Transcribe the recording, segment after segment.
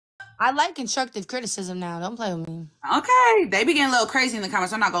I like constructive criticism now. Don't play with me. Okay. They be getting a little crazy in the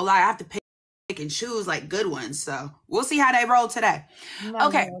comments. I'm not going to lie. I have to pick and choose like good ones. So we'll see how they roll today.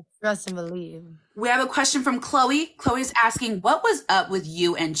 Okay. Trust and believe. We have a question from Chloe. Chloe is asking, what was up with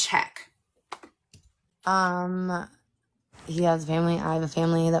you and Check? He has a family. I have a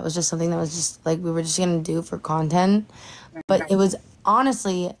family. That was just something that was just like we were just gonna do for content. But it was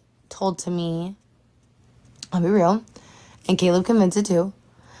honestly told to me, I'll be real, and Caleb convinced it too.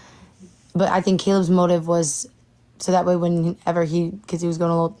 But I think Caleb's motive was so that way whenever because he was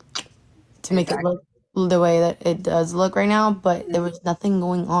going to look to make it look the way that it does look right now. But there was nothing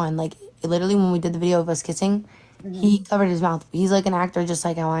going on. Like literally when we did the video of us kissing, he covered his mouth. He's like an actor just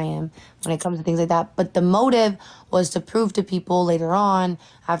like how I am when it comes to things like that. But the motive was to prove to people later on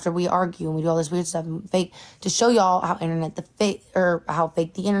after we argue and we do all this weird stuff and fake to show y'all how how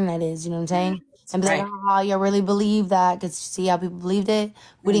fake the internet is. You know what I'm saying? And be like, oh, you really believe that? Because see how people believed it?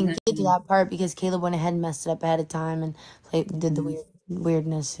 We didn't get to that part because Caleb went ahead and messed it up ahead of time and did the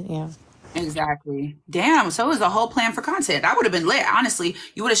weirdness. Yeah. Exactly. Damn. So it was a whole plan for content. That would have been lit. Honestly,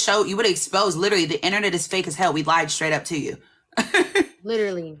 you would have exposed literally the internet is fake as hell. We lied straight up to you.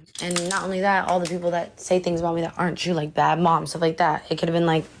 Literally. And not only that, all the people that say things about me that aren't true, like bad mom, stuff like that. It could have been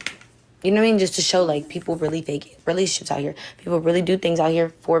like, you know what I mean? Just to show like people really fake relationships out here. People really do things out here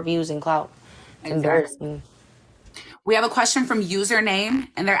for views and clout. It's embarrassing. We have a question from username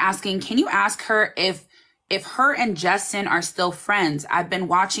and they're asking, can you ask her if her and Justin are still friends? I've been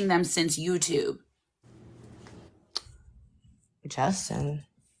watching them since YouTube. Justin?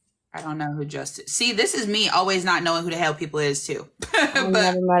 I don't know who Justin. See, this is me always not knowing who the hell people is too. I've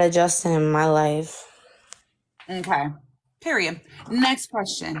never met a Justin in my life. Okay. Period. Next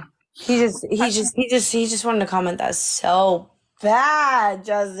question. He just wanted to comment that's so bad,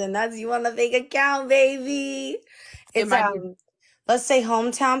 Justin. That's you on the fake account, baby. It's let's say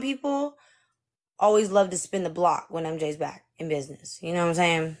hometown people always love to spin the block when MJ's back in business. You know what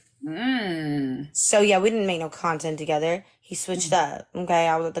I'm saying? So yeah, we didn't make no content together. He switched up. Okay,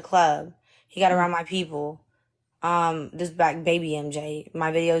 I was at the club. He got around my people. This back baby MJ.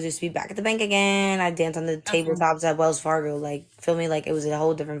 My videos used to be back at the bank again. I dance on the tabletops at Wells Fargo. Like, feel me? Like it was a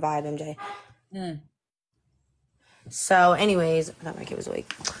whole different vibe, MJ. So, anyways, I thought my kid was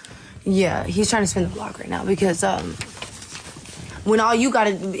awake. Yeah, he's trying to spin the block right now because when all you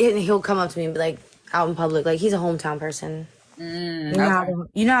gotta, he'll come up to me and be like, out in public, like he's a hometown person. You know how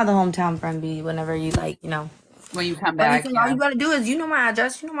the hometown friend be whenever you like, you know. When you come back. All you gotta do is, you know my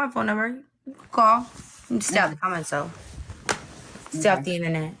address, you know my phone number. You can call. You stay out the comments though. Stay off the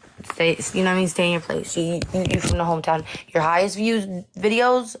internet. Stay, you know what I mean? Stay in your place. You from the hometown. Your highest views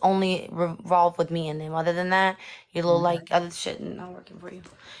videos only revolve with me and them. Other than that, your little like other shit not working for you.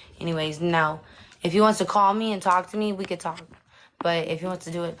 Anyways, no. If he wants to call me and talk to me, we could talk. But if he wants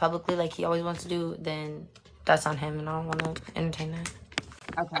to do it publicly like he always wants to do, then that's on him, and I don't want to entertain that.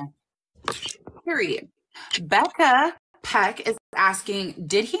 Okay. Period. Becca Peck is asking,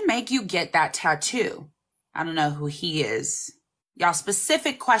 did he make you get that tattoo? I don't know who he is. Y'all,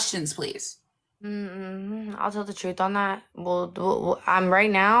 specific questions, please. I'll tell the truth on that. Well, I'm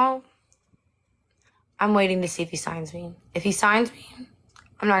waiting to see if he signs me. If he signs me,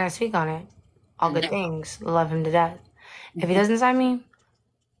 I'm not going to speak on it. All good things. Love him to death. If he doesn't sign me,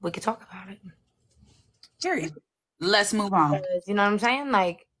 we could talk about it. Period. Let's move on. You know what I'm saying?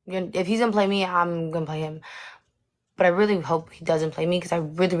 Like, if he's going to play me, I'm going to play him. But I really hope he doesn't play me because I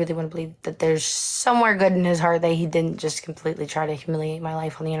really, really want to believe that there's somewhere good in his heart that he didn't just completely try to humiliate my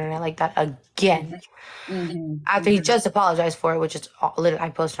life on the internet like that again. After he just apologized for it, which is literally, I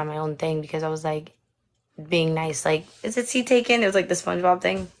posted on my own thing because I was like, being nice. Like, is it seat taken? It was like the SpongeBob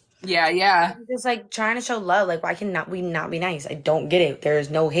thing. Yeah. Just like trying to show love. Like, why cannot we not be nice? I don't get it. There is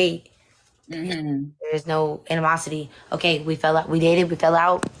no hate. There is no animosity. Okay, we fell out. We dated. We fell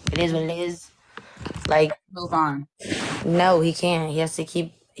out. It is what it is. Like, move on. No, he can't. He has to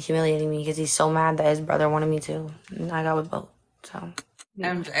keep humiliating me because he's so mad that his brother wanted me to. And I got with both. So.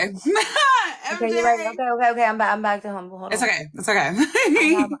 MJ. Okay, you're right. Okay. I'm back to humble. Hold on. It's okay.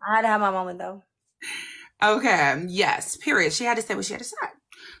 I had to have my moment though. Okay. Yes. Period. She had to say what she had to say.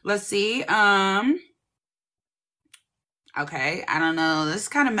 Let's see. Okay. I don't know. This is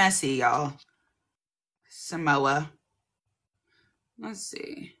kind of messy, y'all. Samoa. Let's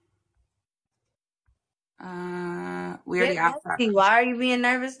see. We already asked that. Why are you being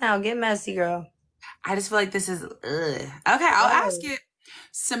nervous now? Get messy, girl. I just feel like this is Okay, I'll ask it.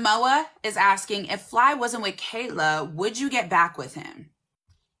 Samoa is asking, if Fly wasn't with Kayla, would you get back with him?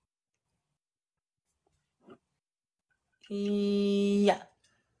 Yeah.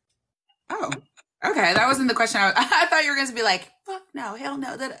 Oh, Okay, that wasn't the question. I thought you were going to be like, fuck no, hell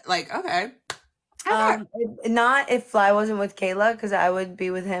no. That like, okay. Okay. Not if Fly wasn't with Kayla, because I would be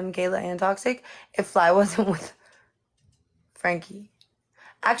with him, Kayla and Toxic. If Fly wasn't with Frankie.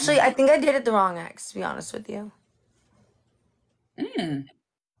 Actually, I think I dated the wrong ex, to be honest with you. Mm.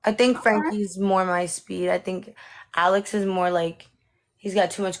 I think Okay. Frankie's more my speed. I think Alex is more like he's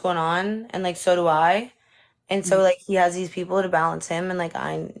got too much going on, and like so do I. And so like he has these people to balance him, and like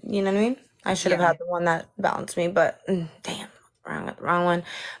you know what I mean? I should have Yeah. had the one that balanced me, but damn, got the wrong one.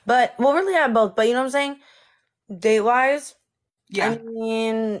 But well, really, I had both. But you know what I'm saying? Date wise, Yeah. I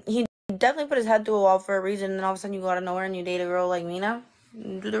mean, he definitely put his head through a wall for a reason, and all of a sudden you go out of nowhere and you date a girl like Mina.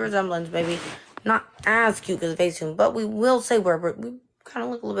 Do the resemblance, baby. Not as cute as Facetune, but we will say we kind of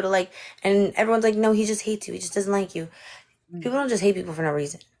look a little bit alike. And everyone's like, no, he just hates you. He just doesn't like you. People don't just hate people for no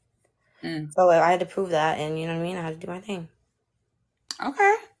reason. So I had to prove that, and you know what I mean? I had to do my thing.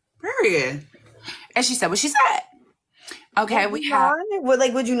 Okay. Period. And she said what she said. Okay, Would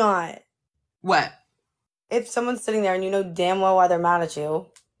you not? What? If someone's sitting there and you know damn well why they're mad at you,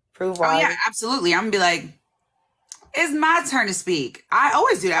 prove why. Oh yeah, absolutely. I'm gonna be like, it's my turn to speak. I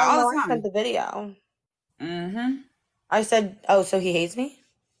always do that all the time. I sent the video. Mm-hmm. I said, oh, so he hates me?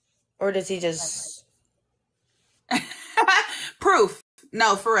 Or does he just... Proof.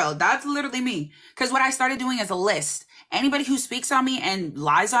 No, for real. That's literally me. Because what I started doing is a list. Anybody who speaks on me and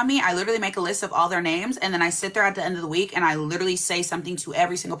lies on me, I literally make a list of all their names. And then I sit there at the end of the week and I literally say something to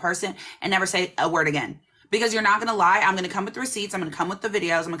every single person and never say a word again. Because you're not going to lie. I'm going to come with the receipts. I'm going to come with the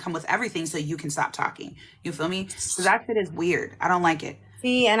videos. I'm going to come with everything so you can stop talking. You feel me? So that shit is weird. I don't like it.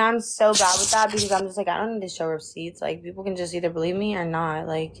 See, and I'm so bad with that because I'm just like, I don't need to show receipts. Like, people can just either believe me or not.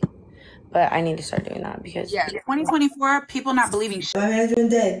 Like, but I need to start doing that because... Yeah, 2024, people not believing shit. My management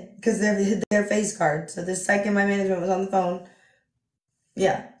did because they hit their face card. So the second my management was on the phone,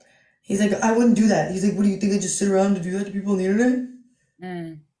 yeah. He's like, I wouldn't do that. He's like, what do you think? I just sit around to do that to people on the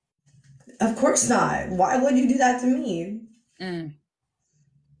internet? Of course not. Why would you do that to me?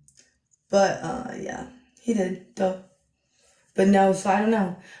 But, yeah, he did, though. But no, so I don't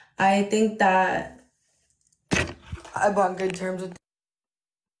know. I think that I'm on good terms with...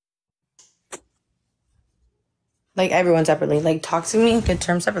 Like, everyone separately. Like, Toxic me, good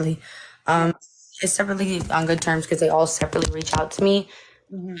terms separately. It's separately on good terms because they all separately reach out to me.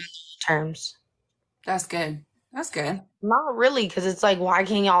 Terms. That's good. That's good. Not really, because it's like, why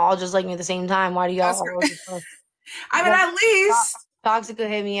can't y'all all just like me at the same time? Why do y'all always... I mean, at least... Toxic could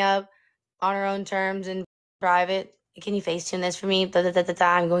hit me up on her own terms in private. Can you FaceTune this for me?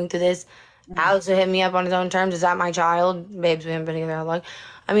 I'm going through this. Alex would hit me up on his own terms. Is that my child? Babes, we haven't been together how long?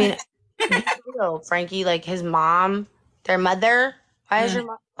 I mean, Frankie, like his mom, their mother. Why is your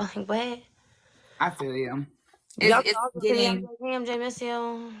mom? Like, what? I feel you. It's getting... Hey, MJ, miss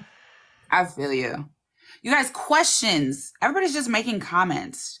you. I feel you. You guys, questions. Everybody's just making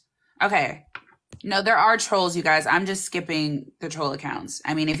comments. Okay. No, there are trolls, you guys. I'm just skipping the troll accounts.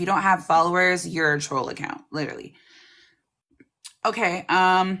 I mean, if you don't have followers, you're a troll account, literally. Okay.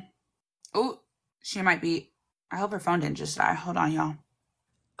 Oh, she might be... I hope her phone didn't just die. Hold on, y'all.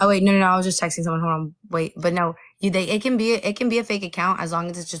 Oh wait, no. I was just texting someone. Hold on. Wait, but no, it can be a fake account as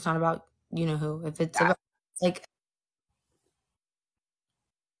long as it's just not about you know who. If it's about like...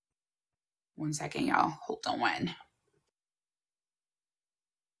 1 second, y'all. Hold on one.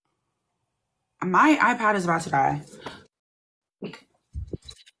 My iPad is about to die.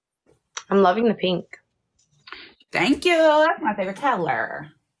 I'm loving the pink. Thank you. That's my favorite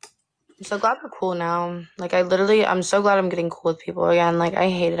color. I'm so glad we're cool now. Like, I'm so glad I'm getting cool with people again. Like, I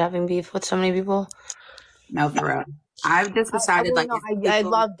hated having beef with so many people. No, for real. I've just decided, I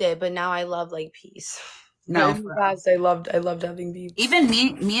loved it, but now I love, like, peace. No, in the past, I loved having beef. Even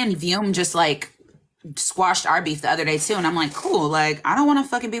me and Vium just, like, squashed our beef the other day, too. And I'm like, cool. Like, I don't want to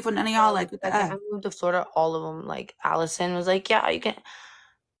fucking beef with none of y'all. Like, what the heck? I moved to Florida, all of them. Like, Allison was like, yeah, you can...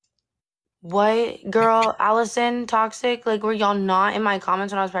 What, girl, Allison, Toxic? Like, were y'all not in my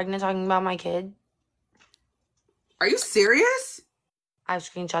comments when I was pregnant talking about my kid? Are you serious? I have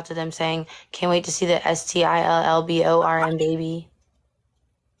screenshots of them saying, can't wait to see the STILLBORN baby.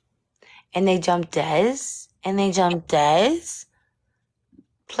 And they jumped Des?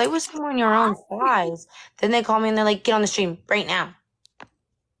 Play with someone your own size. Then they call me and they're like, get on the stream right now.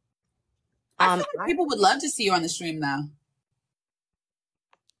 I feel like people would love to see you on the stream, though.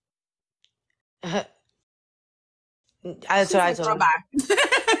 That's what I told him.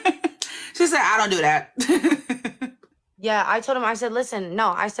 She said, I don't do that. Yeah, I told him, I said, listen, no,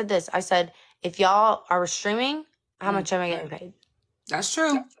 I said this. I said, if y'all are streaming, how much am I getting paid? That's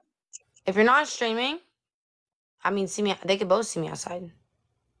true. If you're not streaming, I mean, they could both see me outside.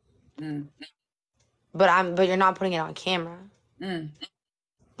 But you're not putting it on camera. Mm.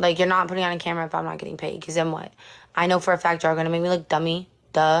 Like, you're not putting it on camera if I'm not getting paid. Because then what? I know for a fact y'all are going to make me look dummy.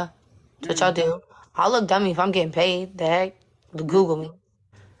 Duh. That's what y'all do. I'll look dummy if I'm getting paid. The heck? Google me.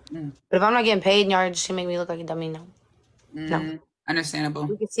 But if I'm not getting paid and y'all are just going to make me look like a dummy, no. No. Understandable.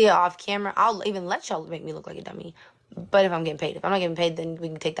 We can see it off camera. I'll even let y'all make me look like a dummy. But if I'm getting paid. If I'm not getting paid, then we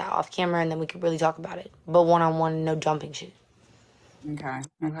can take that off camera and then we can really talk about it. But one-on-one, no jumping shit.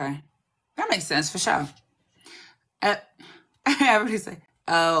 Okay. That makes sense for sure. Everybody's like,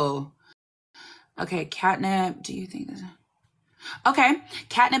 oh. Okay, Catnip, do you think this... Okay,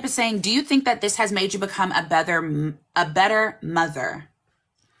 Catnip is saying, do you think that this has made you become a better mother?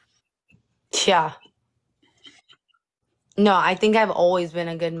 Yeah. No, I think I've always been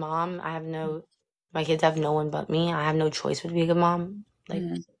a good mom. My kids have no one but me. I have no choice but to be a good mom. Like,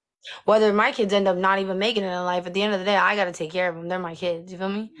 whether my kids end up not even making it in life, at the end of the day, I got to take care of them. They're my kids. You feel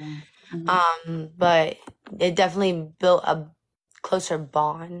me? But it definitely built a closer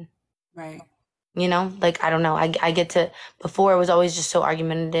bond. Right. You know, like, I don't know. I get to, before it was always just so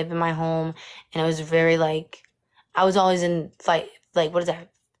argumentative in my home. And it was very like, I was always in fight, like, what is that?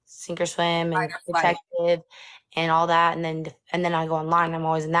 Sink or swim and protective and all that. And then I go online. I'm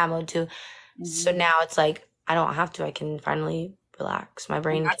always in that mode too. So now it's like, I don't have to. I can finally relax. My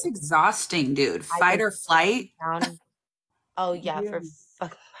brain. That's exhausting, dude. Fight or flight. Oh, yeah. For fucking 5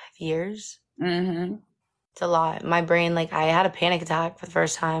 years. It's a lot. My brain, like, I had a panic attack for the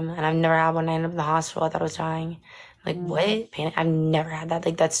first time, and I've never had one. I ended up in the hospital. I thought I was dying. Like, what? Panic? I've never had that.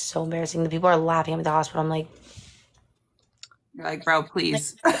 Like, that's so embarrassing. The people are laughing at me at the hospital. I'm like... You're like, bro,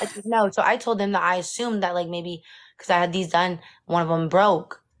 please. No, so I told them that I assumed that, like, maybe because I had these done, one of them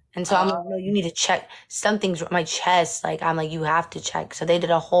broke. And so I'm like, no, you need to check. Something's my chest. Like, I'm like, you have to check. So they did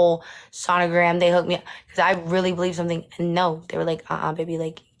a whole sonogram. They hooked me up because I really believe something. And no, they were like, baby,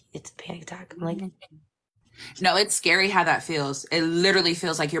 like, it's a panic attack. I'm like... No, it's scary how that feels. It literally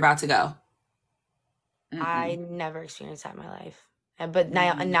feels like you're about to go. I never experienced that in my life. But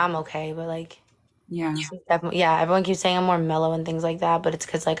now I'm okay. But, like... Yeah. Definitely, yeah, everyone keeps saying I'm more mellow and things like that, but it's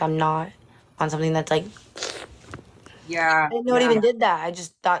because, like, I'm not on something that's, like... Yeah. I didn't know it even did that. I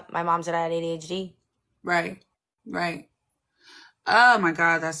just thought my mom said I had ADHD. Right. Oh, my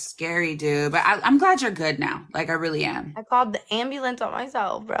God, that's scary, dude. But I'm glad you're good now. Like, I really am. I called the ambulance on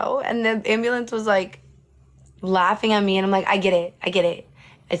myself, bro. And the ambulance was, like, laughing at me, and I'm like, I get it.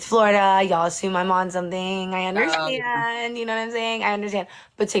 It's Florida. Y'all assume I'm on something. I understand. You know what I'm saying? I understand.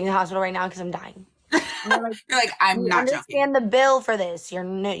 But take me to the hospital right now because I'm dying. Like, you're like, I'm not understand joking. The bill for this.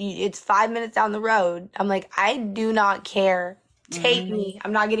 It's 5 minutes down the road. I'm like, I do not care. Take me.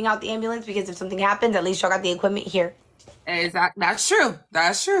 I'm not getting out the ambulance because if something happens, at least y'all got the equipment here. Exactly. That's true.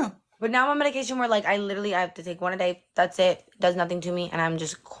 But now I'm on medication where, like, I have to take one a day. That's it. Does nothing to me, and I'm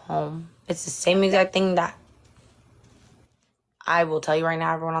just calm. It's the same exact thing that I will tell you right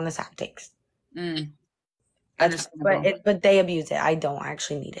now. Everyone on this app takes. But they abuse it. I don't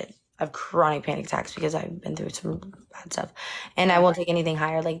actually need it. I have chronic panic attacks because I've been through some bad stuff, and I won't take anything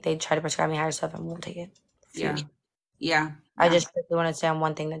higher. Like, they try to prescribe me higher stuff, I won't take it. Yeah. I just really want to stay on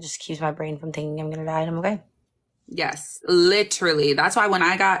one thing that just keeps my brain from thinking I'm gonna die, and I'm okay. Yes, literally. That's why when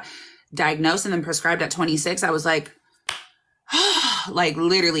I got diagnosed and then prescribed at 26, I was like, like,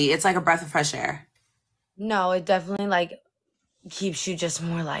 literally, it's like a breath of fresh air. No, it definitely, like, keeps you just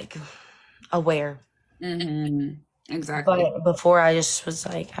more, like, aware. Exactly. But before, I just was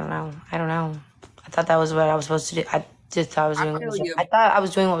like, I don't know. I thought that was what I was supposed to do. I just thought I was doing I thought I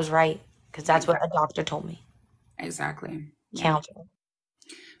was doing what was right because that's what a doctor told me. Exactly. Counter.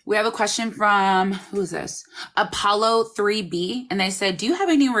 We have a question from, who's this? Apollo 3B. And they said, do you have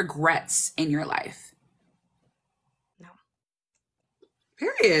any regrets in your life? No.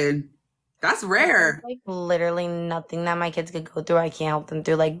 Period. That's rare. Like, literally nothing that my kids could go through. I can't help them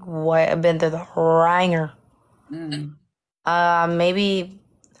through. Like, what I've been through the ringer. Maybe,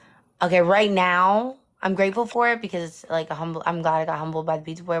 okay, right now, I'm grateful for it because it's like I'm glad I got humbled by the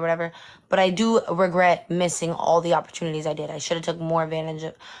pizza boy or whatever. But I do regret missing all the opportunities I did. I should have took more advantage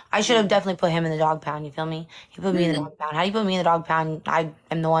of. I should have definitely put him in the dog pound. You feel me? He put me in the dog pound. How do you put me in the dog pound? I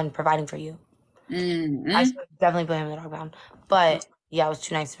am the one providing for you. I should definitely put him in the dog pound. But yeah, I was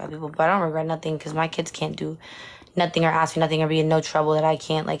too nice to people. But I don't regret nothing because my kids can't do nothing or ask me nothing or be in no trouble that I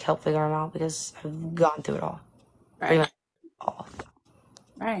can't, like, help figure them out because I've gone through it all. Pretty much all.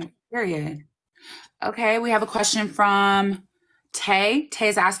 Right. Period. Okay, we have a question from Tay. Tay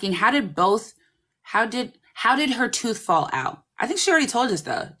is asking, how did her tooth fall out? I think she already told us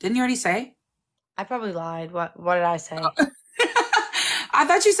though. Didn't you already say? I probably lied. What did I say? I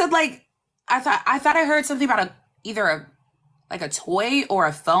thought you said, like, I heard something about either a toy or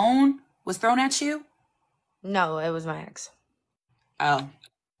a phone was thrown at you. No, it was my ex. Oh,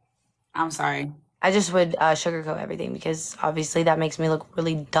 I'm sorry. I just would sugarcoat everything because obviously that makes me look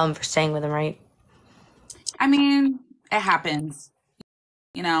really dumb for staying with him, right? I mean, it happens.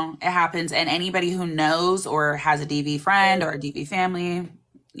 You know, it happens. And anybody who knows or has a DV friend or a DV family,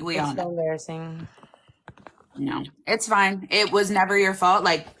 we all It's so know. embarrassing. No, it's fine. It was never your fault.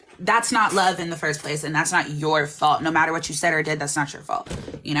 Like, that's not love in the first place, and that's not your fault. No matter what you said or did, that's not your fault.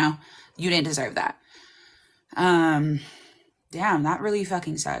 You know, you didn't deserve that. Damn, that really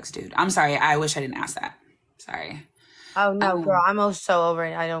fucking sucks, dude. I'm sorry. I wish I didn't ask that. Sorry. Oh no, girl, I'm also so over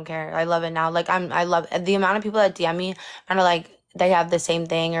it. I don't care. I love it now. Like I love the amount of people that DM me and are like they have the same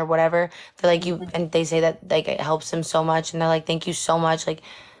thing or whatever. They're like you and they say that like it helps them so much and they're like thank you so much. Like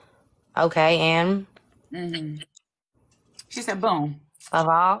okay, and She said, boom.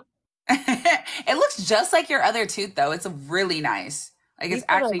 all. It looks just like your other tooth, though. It's really nice. Like, it's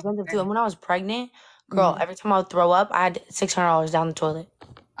actually. Expensive too. And when I was pregnant, girl, every time I would throw up, I had $600 down the toilet.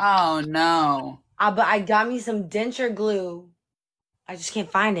 Oh, no. But I got me some denture glue. I just can't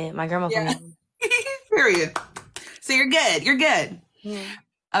find it. My grandma put me. Period. So you're good. You're good. Yeah.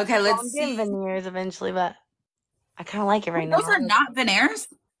 Okay, I'm let's getting see. veneers eventually, but I kind of like it right now. Those are not veneers?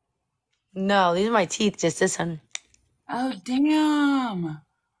 No, these are my teeth. Just this one. Oh, damn.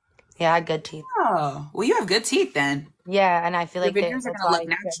 Yeah, I had good teeth. Oh, well, you have good teeth then. Yeah, and I feel like veneers are that's gonna why look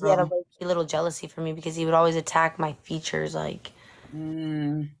he had natural. a little jealousy for me because he would always attack my features, like you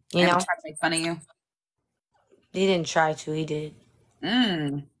know. Trying to make fun of you. He didn't try to. He did.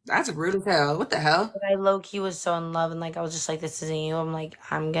 That's rude as hell. What the hell? But I low key was so in love, and like I was just like, "This isn't you." I'm like,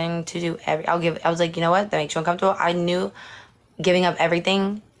 I'm going to do I was like, you know what? That makes you uncomfortable. I knew giving up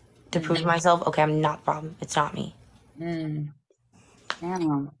everything to prove to myself, okay, I'm not the problem. It's not me. Damn.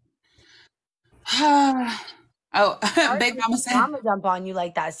 Oh, Big Mama said. I'm gonna jump on you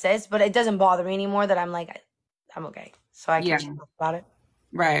like that, sis. But it doesn't bother me anymore. That I'm like, I'm okay. So I can talk about it.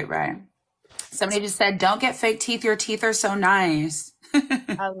 Right. Somebody just said, "Don't get fake teeth. Your teeth are so nice."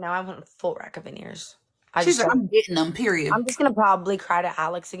 Oh no, I want a full rack of veneers. She's like, I'm getting them. Period. I'm just gonna probably cry to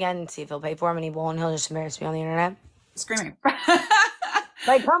Alex again and see if he'll pay for them, and he won't. He'll just embarrass me on the internet. Screaming.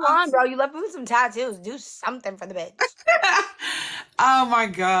 Like, come on, bro. You left me with some tattoos. Do something for the bitch. Oh my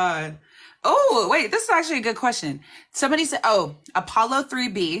God. Oh, wait, this is actually a good question. Somebody said, Apollo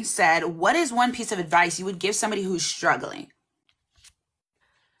 3B said, what is one piece of advice you would give somebody who's struggling?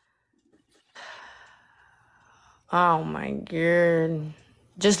 Oh my God.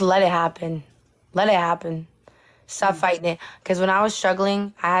 Just let it happen. Let it happen. Stop fighting it. Because when I was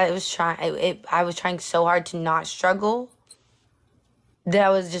struggling, I was trying so hard to not struggle that I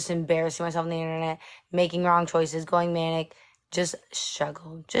was just embarrassing myself on the internet, making wrong choices, going manic. Just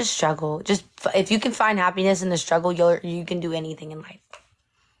struggle. Just struggle. Just if you can find happiness in the struggle, you can do anything in life.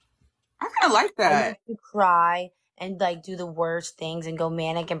 I kind of like that. I used to cry and like do the worst things and go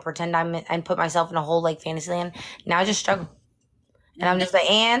manic and pretend and put myself in a whole like fantasy land. Now I just struggle. And I'm just like,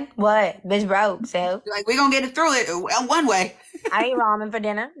 and what? Bitch broke, so. Like, we're going to get it through it one way. I ate ramen for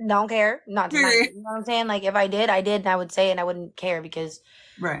dinner. Don't care. Not tonight. You know what I'm saying? Like, if I did, and I would say it and I wouldn't care because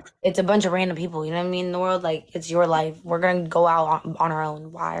it's a bunch of random people. You know what I mean? In the world, like, it's your life. We're going to go out on our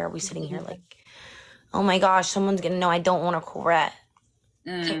own. Why are we sitting here like, oh my gosh, someone's going to know I don't want a Corvette.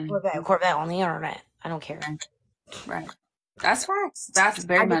 Corvette on the internet. I don't care. Right. That's facts. That's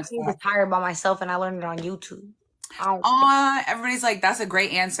very much I became tired by myself and I learned it on YouTube. Everybody's like, that's a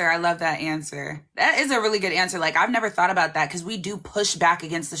great answer. I love that answer. That is a really good answer. Like, I've never thought about that because we do push back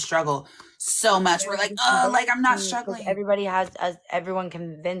against the struggle so much. We're like, oh, like I'm not struggling. Everyone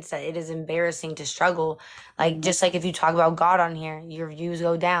convinced that it is embarrassing to struggle. Like, just like if you talk about God on here, your views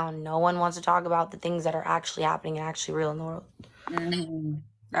go down. No one wants to talk about the things that are actually happening and actually real in the world.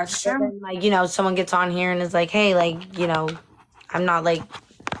 That's true. Then, like, you know, someone gets on here and is like, hey, like, you know, I'm not like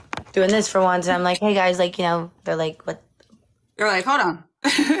doing this for once. And I'm like, hey guys, like, you know, they're like, what? You're like, hold on.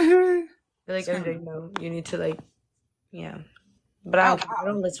 They're like, okay, no, you need to like, yeah. But I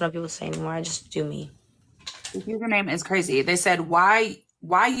don't listen to what people say anymore. I just do me. The username is crazy. They said, why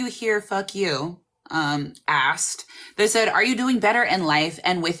you here? Fuck you. Asked. They said, are you doing better in life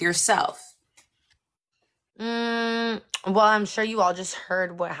and with yourself? Well, I'm sure you all just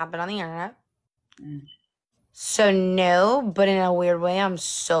heard what happened on the internet. So no, but in a weird way, I'm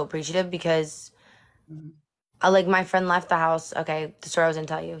so appreciative because like my friend left the house. Okay, the story I was gonna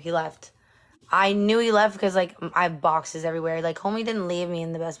tell you. He left. I knew he left because like I have boxes everywhere. Like homie didn't leave me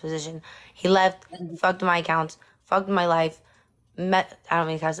in the best position. He left, fucked my accounts, fucked my life. I don't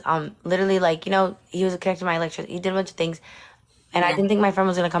mean because literally like, you know, he was connected to my electricity. He did a bunch of things. And I Yeah. didn't think my friend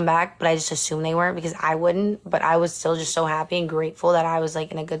was gonna come back, but I just assumed they weren't because I wouldn't. But I was still just so happy and grateful that I was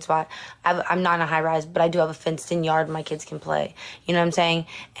like in a good spot. I'm not in a high rise, but I do have a fenced in yard my kids can play. You know what I'm saying?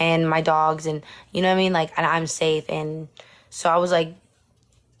 And my dogs, and you know what I mean? Like, and I'm safe. And so I was like,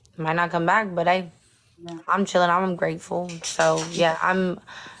 might not come back, but Yeah. I'm chilling. I'm grateful. So yeah, I'm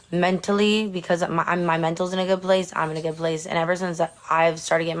mentally, because my mental's in a good place. I'm in a good place, and ever since I've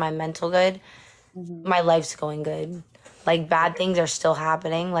started getting my mental good, my life's going good. Like, bad things are still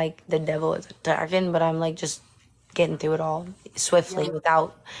happening. Like, the devil is attacking, but I'm like just getting through it all swiftly Yeah.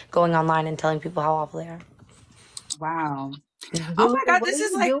 without going online and telling people how awful they are. Wow. Oh Lulu, my God, what are this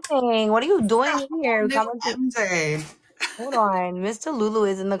is you like doing? What are you a doing whole here? new MJ. Hold on. Mr. Lulu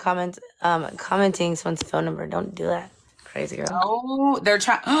is in the comments, commenting someone's phone number. Don't do that. Crazy girl. Oh, they're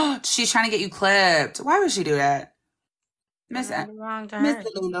trying. Oh, she's trying to get you clipped. Why would she do that? Miss Nothing wrong to Miss her.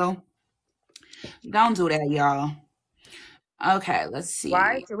 Lulu. Don't do that, y'all. Okay, let's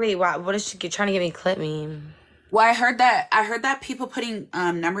Why? see. Wait, why? What is she trying to get me clip mean? Well, I heard that people putting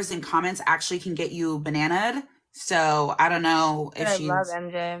numbers in comments actually can get you bananaed. So I don't know if I love she's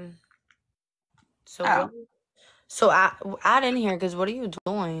MJ. So oh, so add in here, because what are you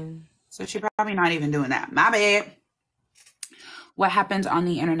doing? so she's probably not even doing that. My bad. What happens on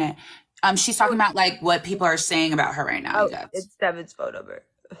the internet? She's talking about like what people are saying about her right now, you Oh, guys. it's Devin's phone number.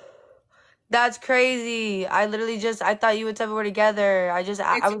 That's crazy. I thought you and Seven were together. I It's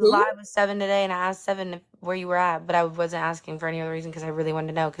was who? live with Seven today, and I asked Seven where you were at, but I wasn't asking for any other reason because I really wanted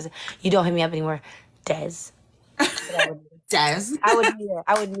to know, because you don't hit me up anymore, Des. Des. I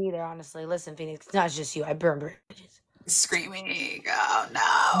would neither, honestly. Listen, Phoenix, it's not just you. I burn bridges. Screaming. Oh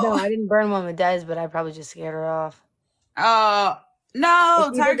No, no. I didn't burn one with Des, but I probably just scared her off. Oh no.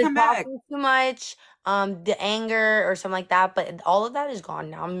 It's Tell either her to the come back. talking too much, the anger, or something like that. But all of that is gone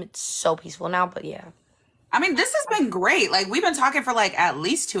now. I'm so peaceful now. But yeah, I mean, this has been great. Like we've been talking for like at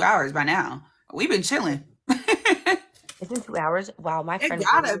least 2 hours by now. We've been chilling. it's been 2 hours. Wow, my friend. It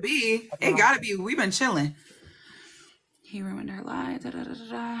gotta be. It gotta be. We've been chilling. He ruined her life. Da, da, da,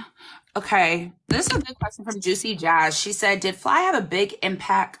 da, da. Okay, this is a good question from Juicy Jazz. She said, "Did Fly have a big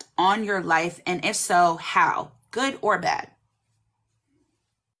impact on your life, and if so, how? Good or bad?"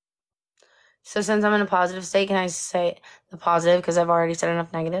 So since I'm in a positive state, can I say the positive, because I've already said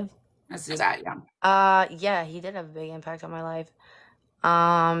enough negative? Let's do that. Yeah. Yeah, he did have a big impact on my life.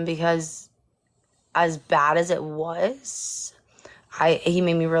 Because as bad as it was, he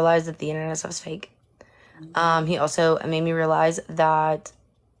made me realize that the internet stuff is fake. He also made me realize that,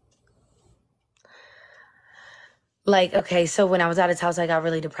 like, okay, so when I was at his house, I got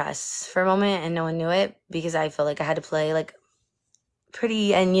really depressed for a moment, and no one knew it because I felt like I had to play like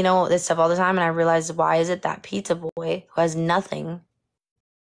pretty and this stuff all the time. And I realized, why is it that pizza boy who has nothing,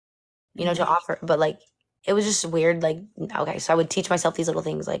 to offer, but like, it was just weird. Like, okay, so I would teach myself these little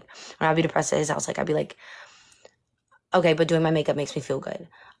things. Like, when I'd be depressed at his house, like, I'd be like, okay, but doing my makeup makes me feel good.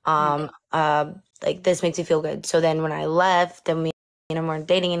 Like, this makes me feel good. So then when I left, then me and him weren't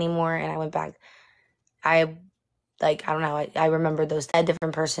dating anymore, and I went back, I don't know, I remember those, a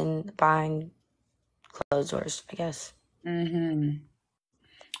different person behind closed doors, I guess.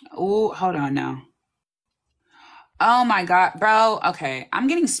 Oh, hold on now. Oh my God, bro. Okay, I'm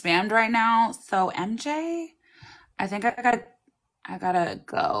getting spammed right now. So MJ, I think I gotta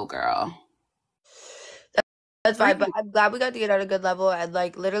go, girl. That's fine, but I'm glad we got to get at a good level. And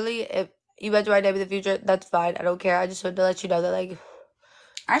like, literally, if you bet your idea in the future, that's fine. I don't care. I just wanted to let you know that, like,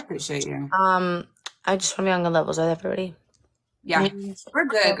 I appreciate you. I just want to be on good levels with everybody. Yeah, we're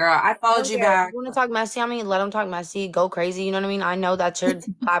good, girl. I followed you back. If you want to talk messy on me, let them talk messy. Go crazy. You know what I mean? I know that's your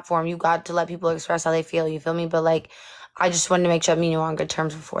platform. You got to let people express how they feel. You feel me? But like, I just wanted to make sure me and you were on good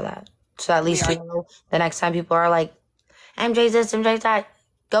terms before that. So at least you know the next time people are like, MJ's this, MJ's that,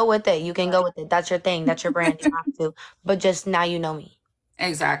 go with it. You can go with it. That's your thing. That's your brand. You have to. But just now you know me.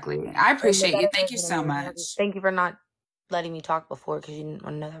 Exactly. I appreciate you. Thank you so much. Thank you for not letting me talk before, because you didn't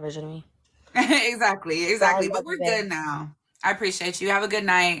want to know that version of me. Exactly. But we're good now. I appreciate you. Have a good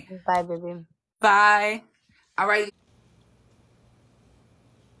night. Bye, baby. Bye. All right.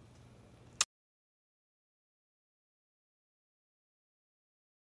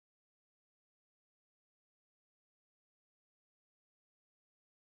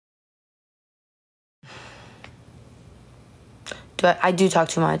 I do talk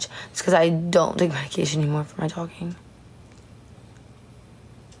too much. It's because I don't take medication anymore for my talking.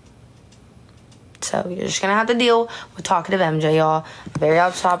 So you're just gonna have to deal with talkative MJ, y'all. Very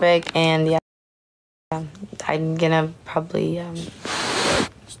off topic, and yeah, I'm gonna probably